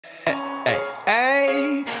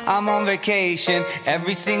I'm on vacation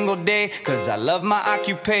every single day, cause I love my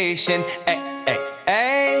occupation.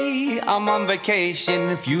 Hey, I'm on vacation.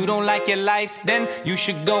 If you don't like your life, then you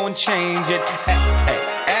should go and change it.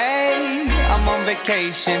 Hey, I'm on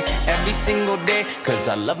vacation every single day, cause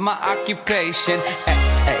I love my occupation.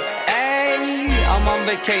 Hey, I'm on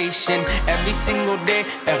vacation every single day,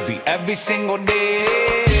 every single day.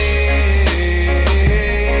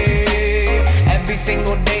 Every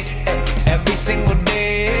single day, every single day.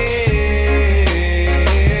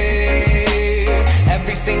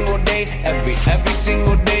 Every single day, every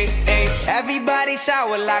single day. Everybody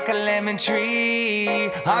sour like a lemon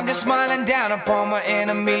tree. I'm just smiling down upon my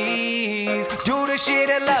enemies. Do the shit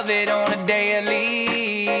I love it on a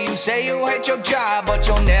daily. You say you hate your job, but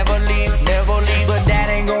you'll never leave, never leave. But that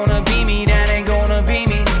ain't gonna be me, that ain't gonna be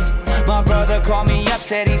me. My brother called me up,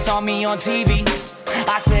 said he saw me on TV.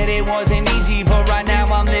 I said it wasn't easy, but right now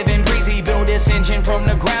I'm living breezy. Build this engine from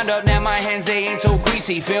the ground up, now my hands, they ain't so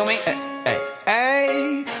greasy, feel me?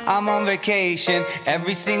 Hey, I'm on vacation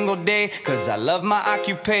every single day, cause I love my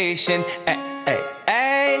occupation.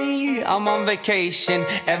 Hey, I'm on vacation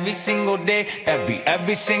every single day,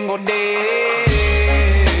 every single day.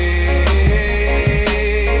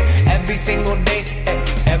 Every single day,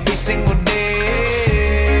 every single day.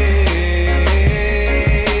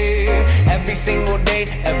 Every single day,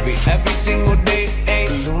 every single day.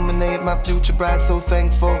 Illuminate my future bright, so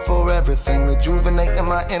thankful for everything. Rejuvenating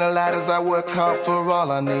my inner light as I work hard for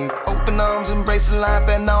all I need. Open arms, embracing life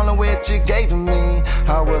and all of which you gave to me.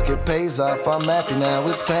 Hard work, it pays off, I'm happy now,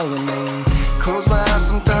 it's paying me. Close my eyes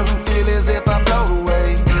sometimes and feel as if I blow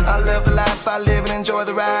away. I love the life I live and enjoy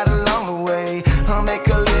the ride along the way. I'll make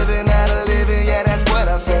a living out of living, yeah, that's what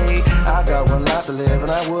I say. I got one life to live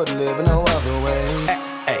and I wouldn't live in no other way.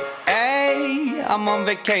 I'm on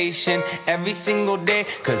vacation every single day,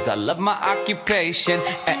 cause I love my occupation.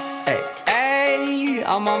 Hey,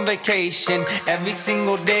 I'm on vacation every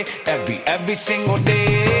single day, every single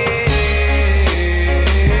day.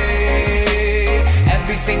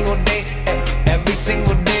 Every single day, every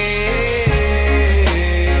single day.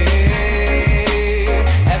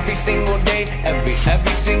 Every single day, every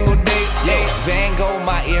single day. Yeah, Van Gogh,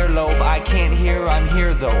 my earlobe, I can't hear, I'm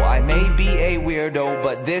here though. I may be a weirdo,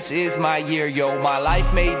 but this is my year, yo. My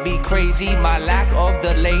life may be crazy, my lack of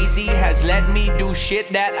the lazy has let me do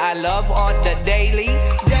shit that I love on the daily.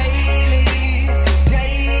 Daily,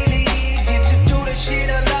 daily, get to do the shit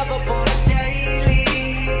I love upon a daily.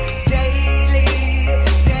 Daily,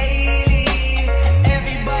 daily,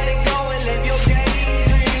 everybody go and live your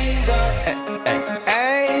daydreams up.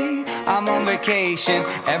 Hey, I'm on vacation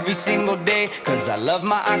every single day, cause I love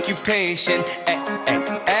my occupation.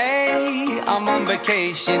 Hey, I'm on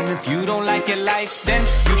vacation. If you don't like your life, then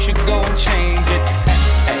you should go and change it.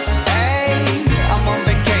 Hey, I'm on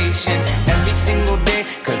vacation every single day,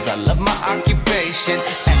 cause I love my occupation.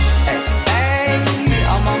 Hey,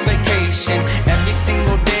 I'm on vacation every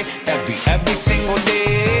single day, every single day.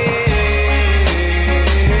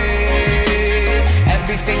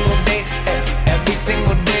 Every single day, every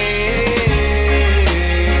single day.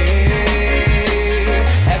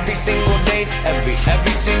 Every single day,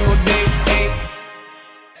 every single day.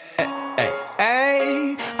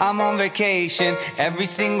 Hey, I'm on vacation every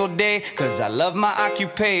single day, cause I love my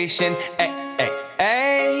occupation.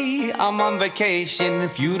 Hey, I'm on vacation.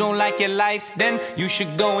 If you don't like your life, then you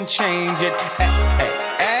should go and change it.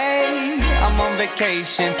 Hey, I'm on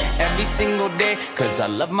vacation every single day, cause I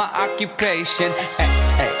love my occupation.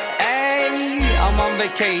 Hey, I'm on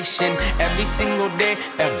vacation every single day,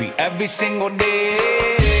 every single day.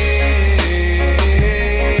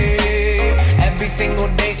 Every single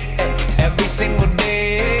day, every single day.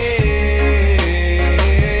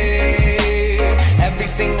 Every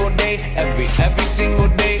single day, every single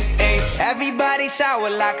day. Everybody sour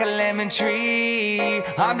like a lemon tree.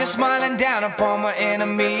 I'm just smiling down upon my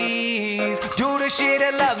enemies. Do the shit I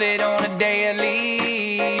love it on a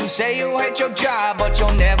daily. You say you hate your job, but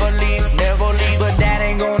you'll never leave, never leave. But that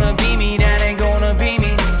ain't gonna be me, that ain't gonna be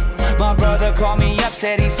me. My brother called me up,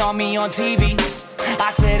 said he saw me on TV.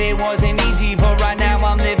 I said it wasn't easy, but right now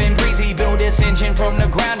I'm living breezy. Build this engine from the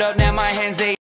ground up, now my hands, they